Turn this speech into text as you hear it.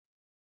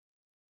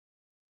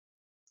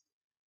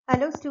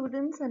Hello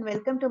students and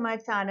welcome to my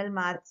channel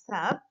Maths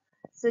Hub.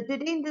 So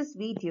today in this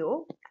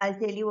video, I'll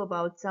tell you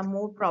about some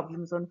more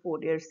problems on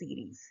Fourier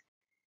series.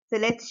 So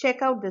let's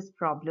check out this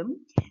problem.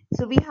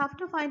 So we have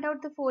to find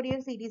out the Fourier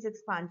series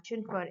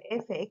expansion for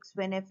fx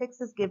when fx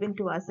is given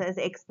to us as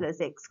x plus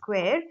x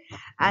square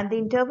and the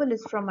interval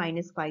is from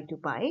minus pi to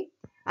pi,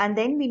 and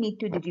then we need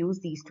to deduce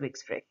these two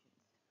expressions,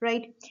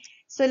 right?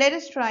 So let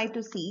us try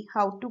to see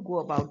how to go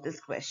about this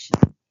question.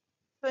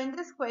 So in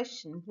this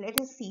question, let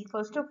us see,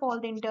 first of all,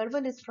 the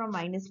interval is from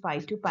minus pi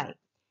to pi.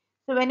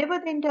 So whenever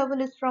the interval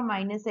is from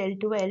minus L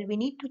to L, we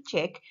need to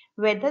check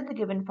whether the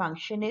given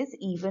function is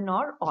even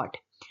or odd.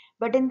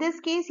 But in this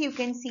case, you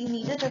can see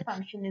neither the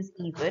function is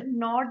even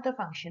nor the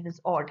function is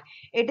odd.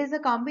 It is a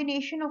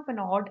combination of an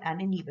odd and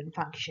an even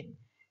function.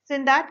 So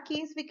in that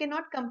case, we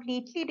cannot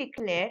completely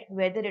declare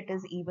whether it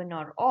is even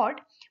or odd,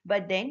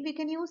 but then we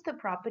can use the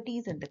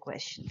properties in the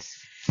questions.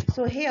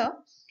 So here,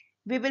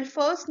 we will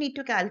first need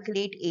to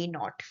calculate a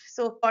naught.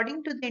 So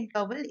according to the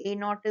interval, a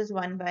naught is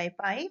 1 by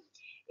pi,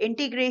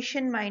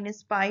 integration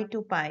minus pi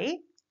to pi,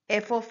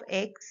 f of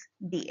x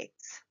dx,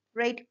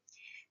 right?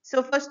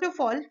 So first of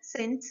all,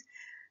 since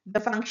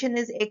the function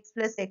is x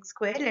plus x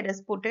square, let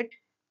us put it.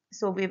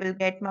 So we will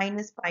get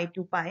minus pi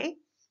to pi,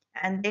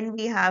 and then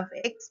we have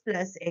x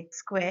plus x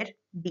square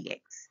dx.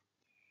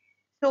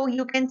 So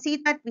you can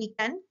see that we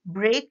can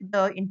break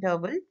the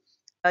interval.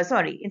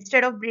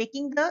 Instead of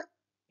breaking the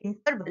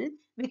interval,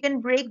 we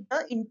can break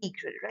the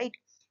integral, right?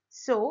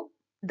 So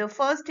the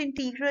first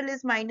integral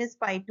is minus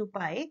pi to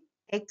pi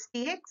x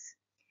dx,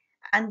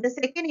 and the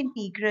second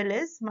integral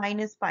is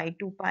minus pi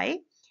to pi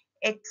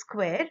x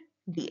square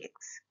dx.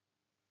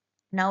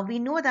 Now we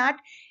know that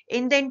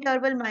in the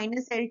interval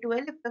minus L to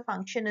L, if the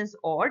function is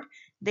odd,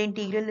 the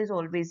integral is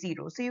always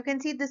 0. So you can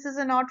see this is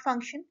an odd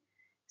function.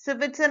 So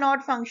if it's an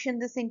odd function,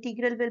 this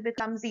integral will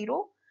become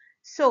 0.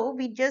 So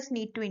we just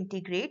need to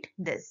integrate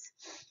this.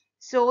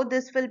 So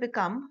this will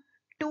become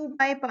 2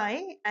 by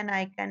pi, and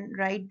I can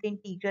write the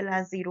integral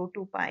as 0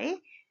 to pi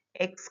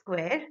x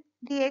square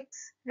dx,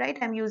 right?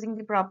 I'm using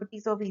the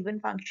properties of even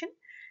function.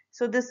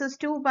 So this is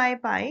 2 by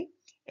pi,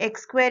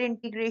 x square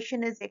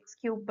integration is x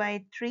cubed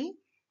by 3,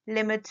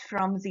 limits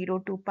from 0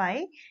 to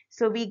pi.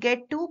 So we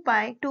get 2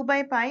 by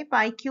pi,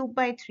 pi cubed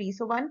by 3.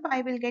 So 1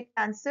 pi will get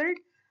cancelled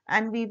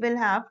and we will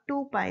have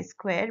 2 pi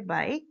square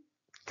by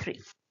 3,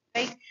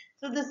 right?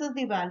 So this is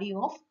the value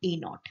of a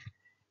naught.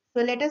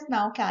 So let us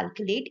now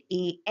calculate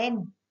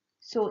an.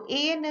 So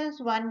an is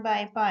 1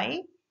 by pi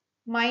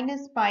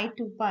minus pi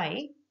to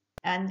pi,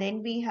 and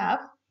then we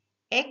have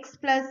x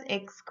plus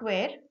x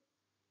square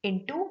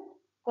into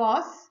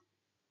cos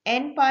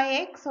n pi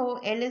x. So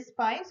L is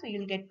pi, so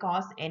you'll get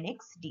cos nx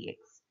dx.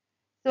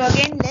 So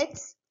again,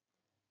 let's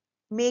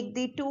make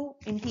the two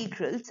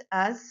integrals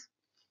as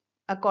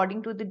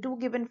according to the two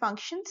given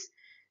functions.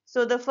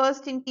 So the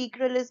first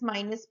integral is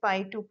minus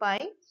pi to pi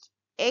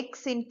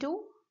x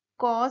into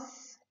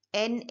cos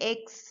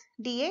nx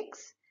dx,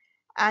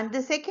 and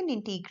the second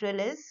integral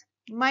is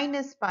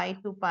minus pi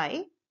to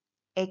pi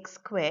x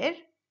square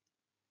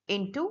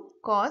into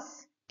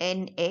cos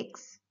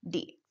nx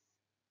dx,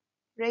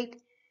 right?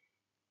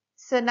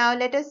 So now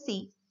let us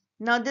see.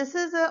 Now this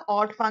is an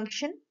odd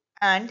function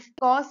and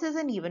cos is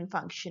an even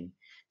function.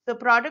 So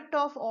product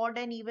of odd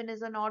and even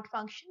is an odd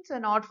function. So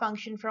an odd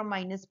function from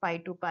minus pi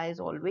to pi is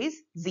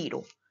always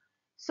 0.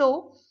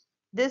 So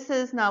this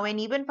is now an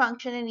even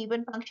function, and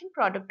even function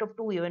product of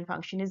two even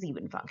function is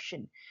even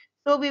function.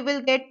 So we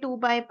will get 2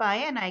 by pi,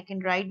 and I can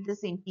write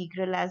this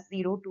integral as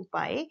 0 to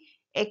pi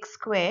x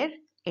square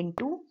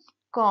into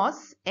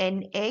cos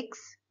nx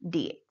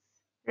dx,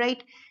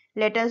 right?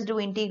 Let us do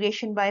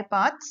integration by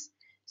parts.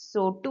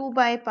 So 2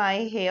 by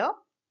pi here.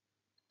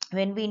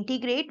 When we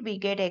integrate, we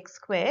get x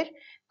square.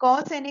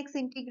 Cos nx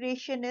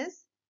integration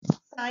is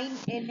sin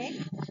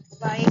nx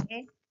by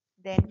n.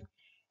 Then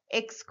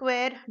x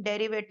square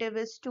derivative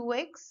is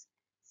 2x.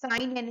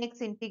 Sin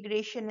nx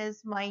integration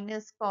is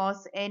minus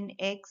cos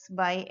nx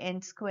by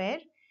n square.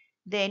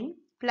 Then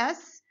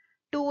plus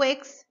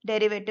 2x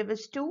derivative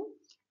is 2.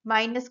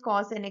 Minus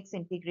cos nx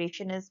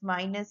integration is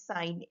minus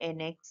sin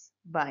nx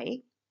by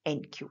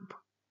n cube,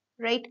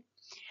 right?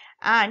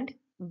 And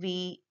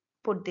we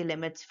put the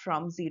limits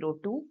from 0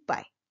 to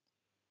pi.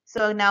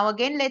 So now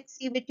again, let's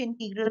see which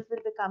integrals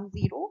will become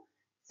 0.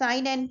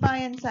 Sin n pi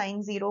and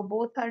sin 0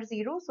 both are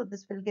 0. So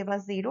this will give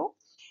us 0.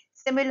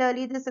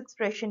 Similarly, this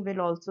expression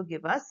will also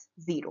give us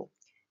 0.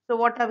 So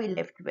what are we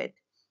left with?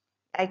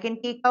 I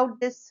can take out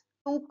this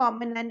 2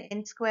 common and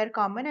n square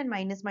common, and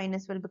minus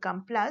minus will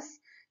become plus.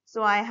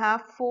 So I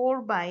have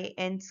 4 by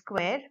n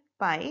square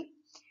pi.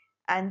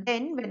 And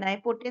then when I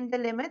put in the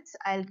limits,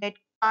 I'll get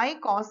pi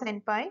cos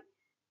n pi.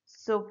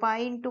 So pi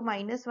into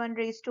minus 1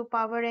 raised to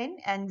power n,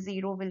 and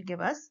 0 will give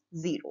us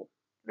 0,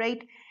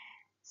 right?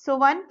 So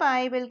 1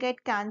 pi will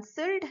get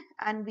cancelled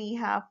and we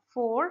have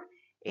 4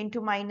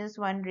 into minus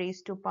 1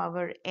 raised to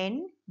power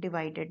n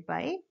divided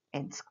by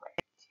n square.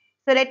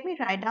 So let me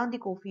write down the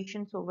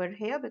coefficients over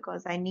here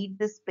because I need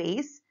the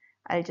space.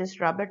 I'll just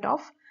rub it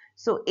off.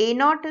 So a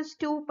naught is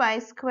 2 pi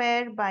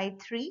square by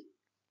 3.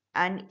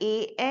 and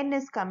an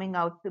is coming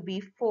out to be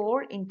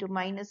 4 into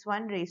minus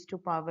 1 raised to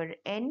power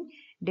n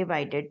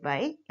divided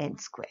by n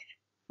square,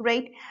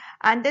 right?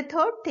 And the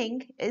third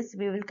thing is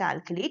we will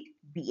calculate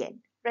bn,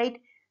 right?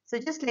 So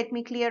just let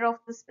me clear off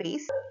the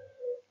space.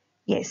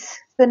 Yes,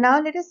 so now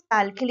let us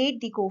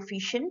calculate the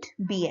coefficient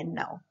bn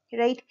now,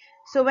 right?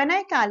 So when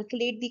I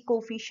calculate the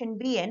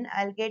coefficient bn,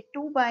 I'll get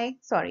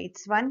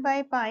it's 1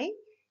 by pi,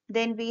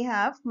 then we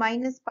have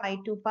minus pi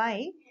to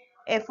pi,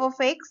 f of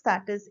x,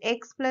 that is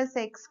x plus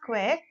x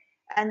square,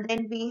 and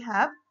then we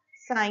have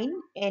sine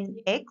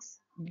nx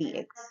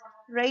dx,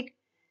 right?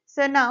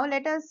 So now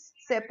let us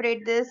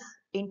separate this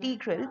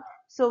integral.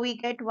 So we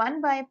get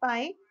 1 by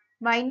pi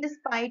minus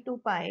pi to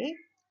pi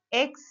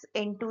x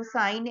into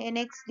sine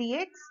nx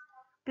dx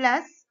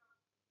plus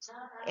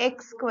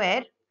x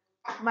square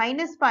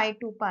minus pi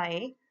to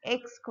pi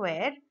x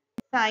square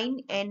sine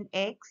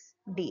nx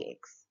dx,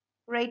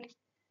 right?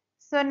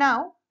 So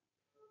now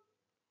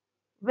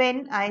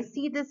when I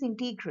see this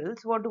integrals,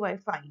 what do I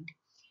find?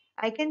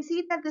 I can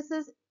see that this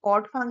is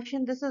odd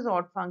function, this is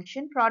odd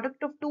function.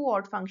 Product of two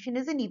odd function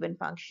is an even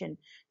function.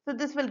 So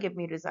this will give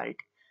me result.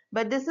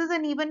 But this is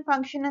an even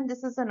function and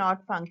this is an odd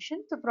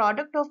function. So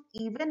product of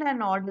even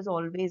and odd is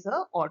always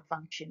a odd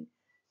function.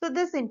 So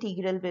this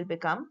integral will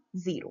become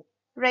 0,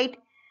 right?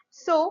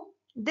 So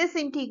this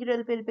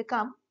integral will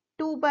become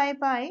 2 by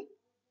pi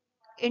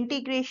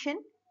integration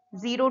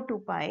 0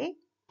 to pi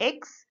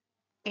x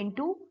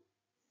into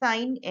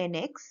sine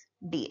nx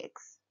dx,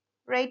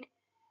 right?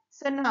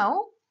 So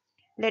now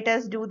let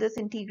us do this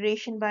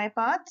integration by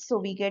parts. So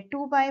we get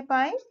 2 by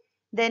pi,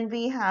 then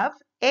we have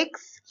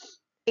x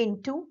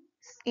into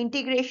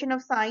integration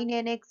of sine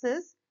nx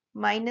is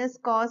minus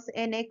cos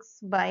nx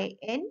by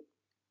n,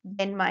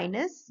 then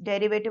minus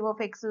derivative of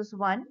x is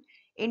 1,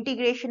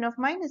 integration of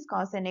minus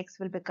cos nx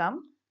will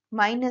become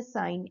minus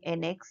sine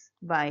nx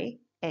by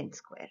n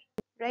square,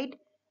 right?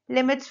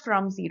 Limits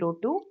from 0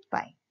 to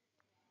pi.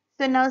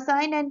 So now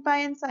sine n pi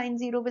and sine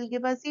 0 will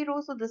give us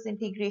 0. So this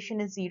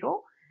integration is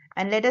 0.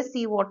 And let us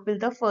see what will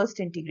the first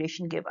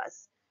integration give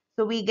us.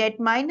 So we get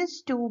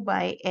minus 2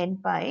 by n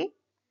pi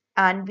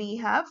and we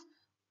have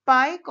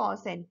pi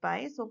cos n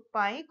pi. So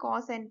pi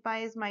cos n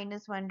pi is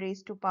minus 1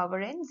 raised to power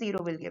n.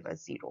 0 will give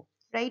us 0,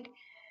 right?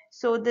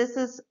 So this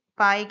is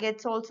pi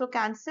gets also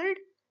cancelled.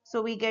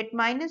 So we get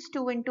minus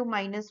 2 into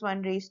minus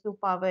 1 raised to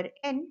power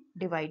n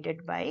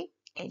divided by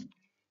n.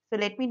 So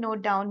let me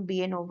note down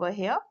bn over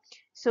here.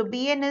 So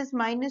bn is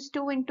minus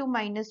 2 into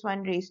minus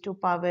 1 raised to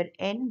power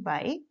n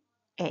by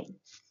n,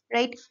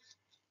 right?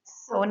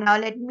 So now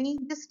let me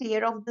just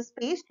clear off the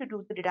space to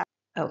do the deduction.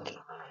 Okay.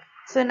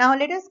 So now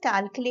let us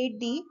calculate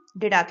the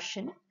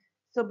deduction.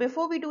 So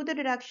before we do the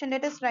deduction,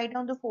 let us write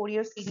down the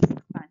Fourier series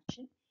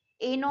expansion.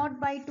 A naught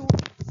by 2 will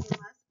give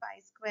us pi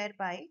square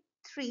by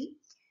 3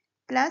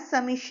 plus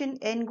summation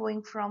n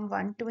going from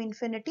 1 to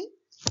infinity,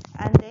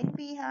 and then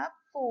we have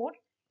 4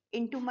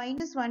 into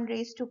minus 1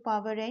 raised to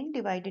power n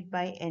divided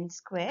by n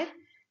square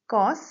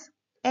cos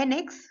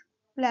nx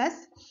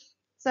plus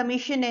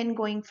summation n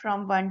going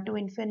from 1 to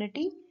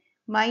infinity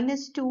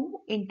minus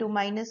 2 into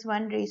minus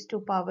 1 raised to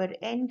power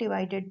n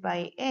divided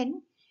by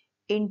n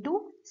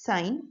into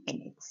sine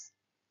nx.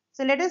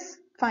 So let us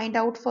find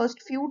out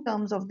first few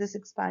terms of this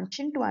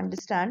expansion to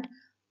understand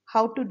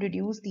how to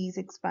deduce these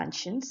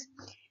expansions.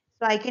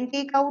 So I can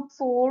take out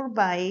 4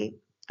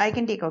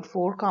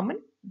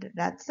 common,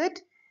 that's it.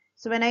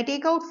 So when I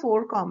take out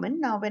 4 common,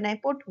 now when I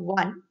put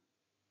 1,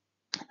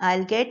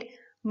 I'll get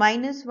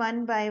minus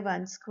 1 by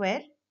 1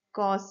 square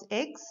cos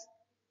x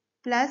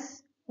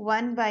plus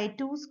 1 by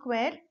 2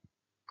 square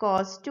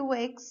cos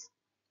 2x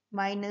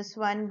minus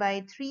 1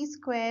 by 3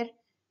 square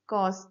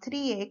cos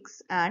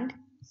 3x and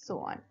so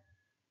on.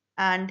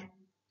 And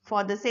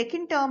for the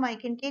second term, I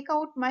can take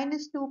out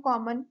minus 2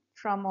 common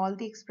from all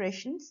the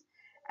expressions.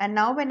 And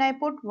now when I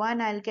put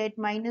 1, I'll get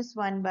minus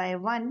 1 by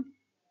 1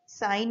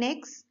 sine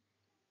x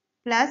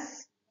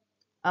plus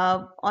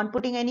on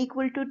putting n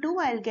equal to 2,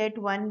 I'll get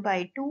 1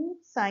 by 2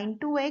 sine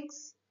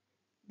 2x,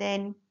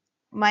 then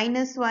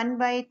minus 1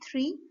 by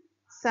 3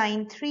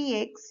 sine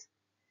 3x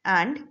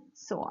and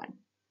so on,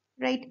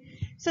 right?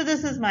 So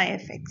this is my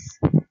fx.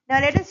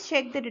 Now let us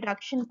check the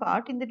deduction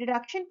part. In the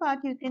deduction part,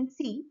 you can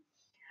see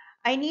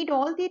I need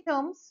all the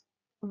terms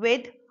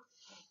with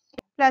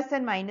plus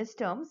and minus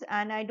terms,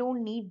 and I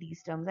don't need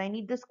these terms. I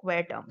need the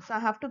square terms. So I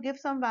have to give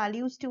some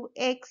values to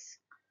x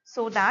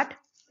so that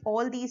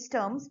all these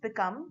terms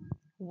become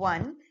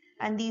 1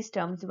 and these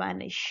terms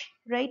vanish,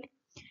 right?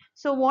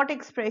 So what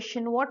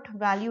expression, what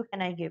value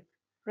can I give,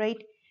 right?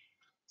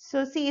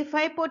 So see, if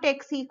I put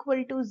x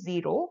equal to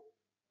 0,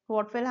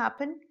 what will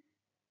happen?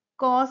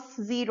 Cos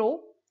 0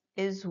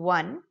 is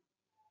 1.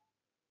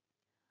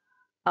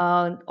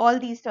 All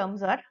these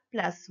terms are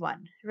plus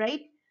 1,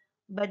 right?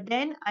 But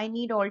then I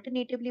need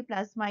alternatively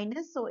plus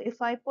minus. So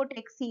if I put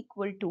x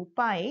equal to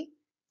pi,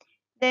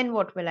 then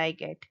what will I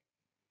get?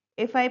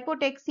 If I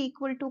put x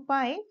equal to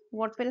pi,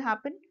 what will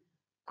happen?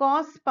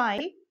 Cos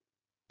pi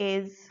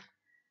is,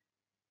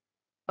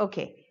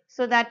 okay.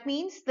 So that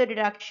means the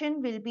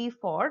deduction will be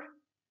for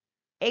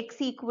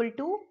x equal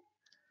to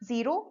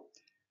 0.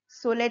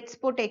 So let's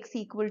put x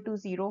equal to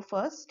 0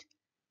 first.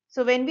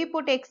 So when we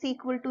put x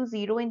equal to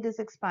 0 in this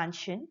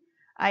expansion,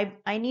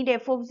 I need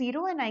f of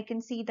 0, and I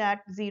can see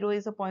that 0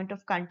 is a point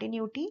of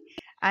continuity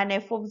and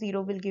f of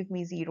 0 will give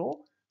me 0.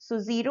 So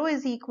 0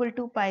 is equal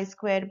to pi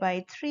square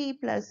by 3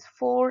 plus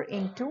 4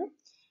 into,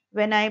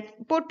 when I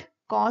put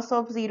cos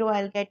of 0,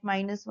 I'll get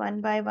minus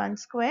 1 by 1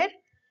 square.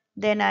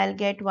 Then I'll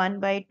get 1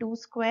 by 2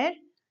 square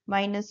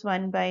minus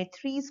 1 by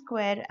 3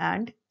 square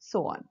and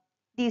so on.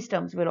 These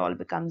terms will all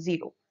become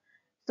 0.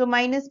 So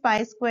minus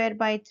pi square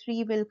by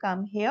 3 will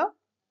come here,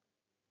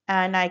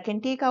 and I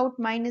can take out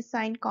minus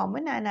sign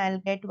common, and I'll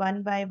get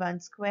 1 by 1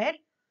 square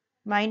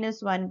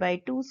minus 1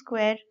 by 2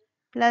 square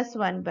plus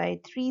 1 by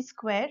 3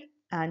 square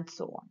and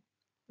so on,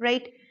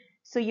 right?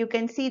 So you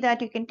can see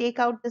that you can take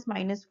out this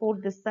minus 4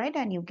 this side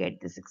and you get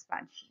this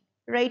expansion,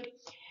 right?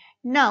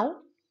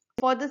 Now,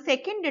 for the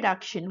second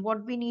deduction,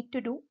 what we need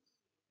to do,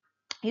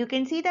 you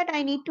can see that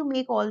I need to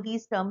make all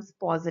these terms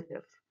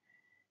positive.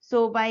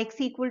 So by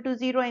x equal to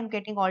 0, I'm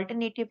getting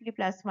alternatively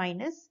plus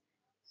minus.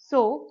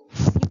 So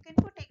you can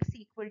put x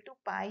equal to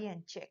pi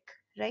and check,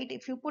 right?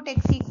 If you put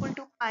x equal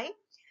to pi,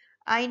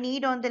 I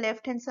need on the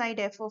left hand side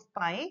f of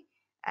pi,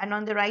 and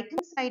on the right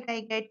hand side I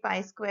get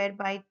pi square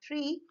by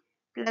 3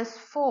 plus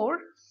 4.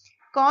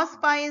 Cos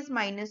pi is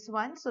minus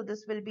 1, so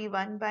this will be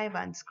 1 by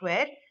 1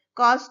 square.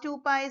 Cos 2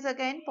 pi is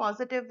again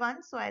positive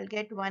 1, so I'll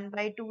get 1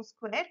 by 2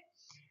 square.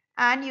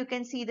 And you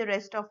can see the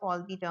rest of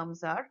all the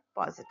terms are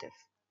positive,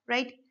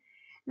 right?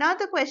 Now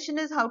the question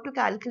is how to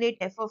calculate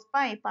f of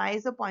pi. Pi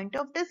is a point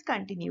of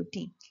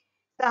discontinuity.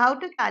 So how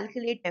to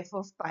calculate f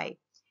of pi?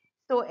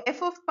 So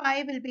f of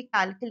pi will be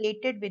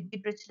calculated with the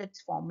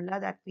Dirichlet's formula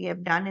that we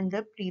have done in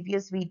the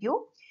previous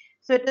video.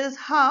 So it is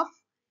half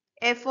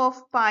f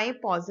of pi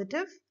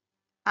positive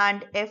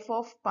and f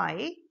of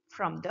pi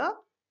from the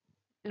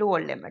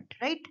lower limit,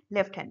 right?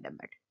 Left hand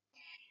limit.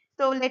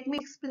 So let me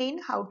explain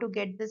how to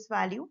get this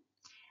value.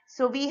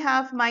 So we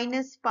have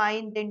minus pi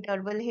in the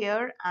interval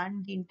here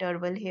and the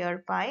interval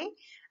here pi,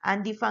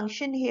 and the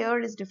function here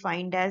is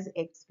defined as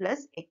x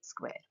plus x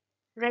square,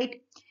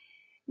 right?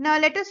 Now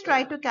let us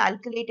try to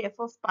calculate f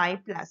of pi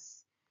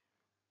plus.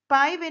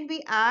 Pi, when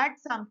we add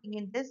something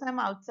in this, I'm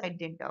outside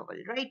the interval,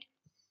 right?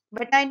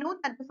 But I know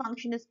that the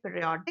function is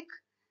periodic.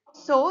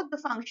 So the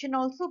function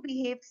also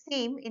behaves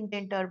same in the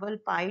interval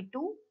pi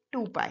to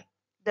 2 pi.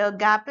 The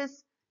gap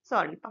is,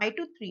 sorry, pi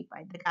to 3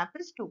 pi. The gap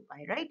is 2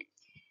 pi, right?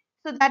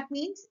 So that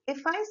means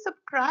if I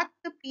subtract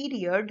the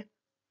period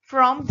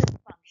from this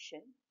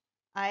function,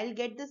 I'll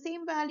get the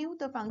same value.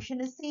 The function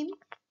is same.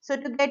 So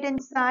to get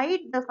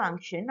inside the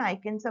function, I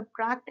can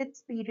subtract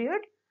its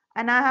period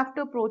and I have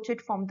to approach it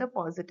from the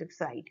positive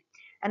side.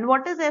 And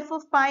what is f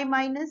of pi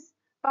minus?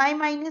 Pi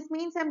minus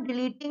means I'm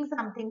deleting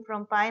something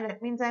from pi.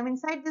 That means I'm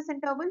inside this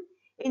interval.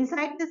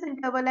 Inside this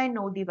interval, I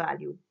know the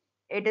value.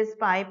 It is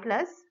pi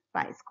plus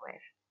pi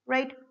square,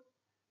 right?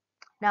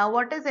 Now,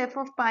 what is f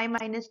of pi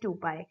minus 2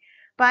 pi?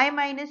 Pi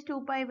minus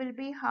 2 pi will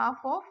be half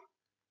of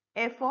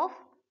f of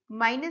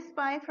minus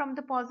pi from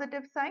the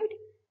positive side,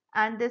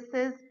 and this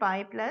is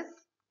pi plus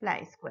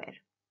pi square,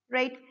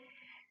 right?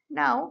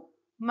 Now,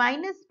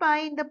 minus pi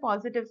in the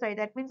positive side,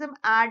 that means I'm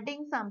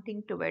adding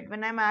something to it.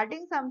 When I'm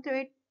adding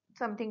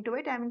something to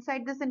it, I'm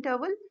inside this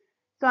interval.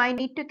 So I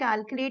need to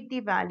calculate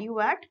the value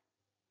at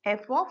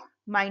f of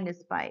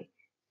minus pi.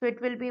 So it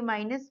will be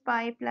minus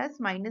pi plus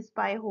minus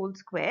pi whole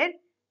square,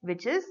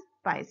 which is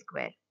pi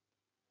square,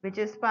 which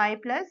is pi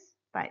plus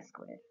pi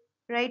square,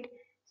 right?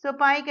 So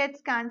pi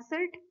gets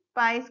cancelled.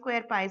 Pi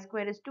square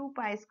is 2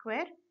 pi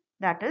square,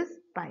 that is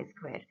pi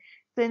square.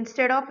 So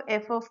instead of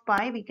f of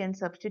pi, we can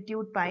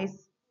substitute pi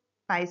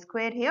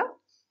square here,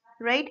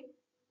 right?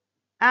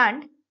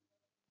 And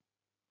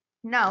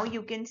now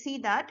you can see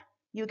that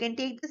you can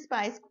take this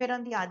pi square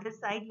on the other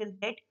side, you'll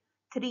get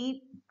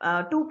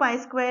 2 pi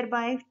square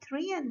by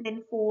 3, and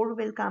then 4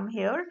 will come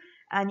here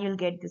and you'll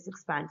get this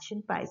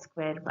expansion pi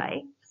square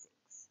by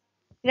 6,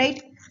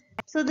 right?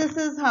 So this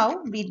is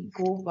how we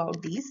go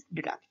about these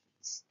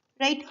deductions,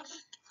 right?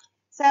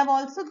 So I've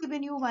also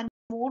given you one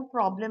more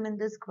problem in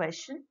this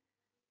question.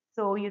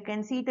 So you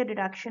can see the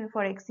deduction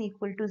for x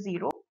equal to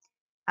 0,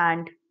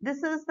 and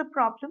this is the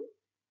problem.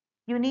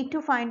 You need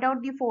to find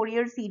out the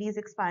Fourier series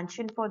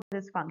expansion for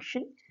this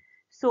function.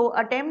 So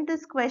attempt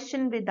this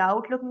question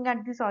without looking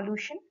at the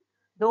solution,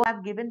 though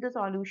I've given the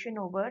solution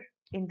over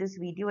in this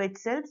video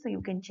itself, so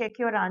you can check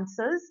your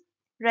answers,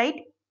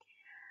 right?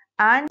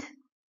 And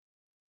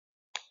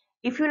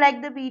if you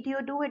like the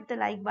video, do hit the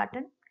like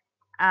button.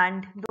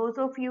 And those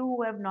of you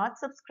who have not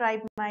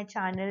subscribed my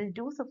channel,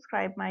 do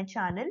subscribe my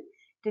channel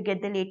to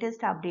get the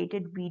latest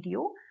updated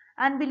video,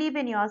 and believe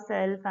in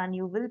yourself and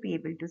you will be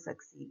able to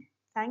succeed.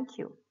 Thank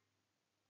you.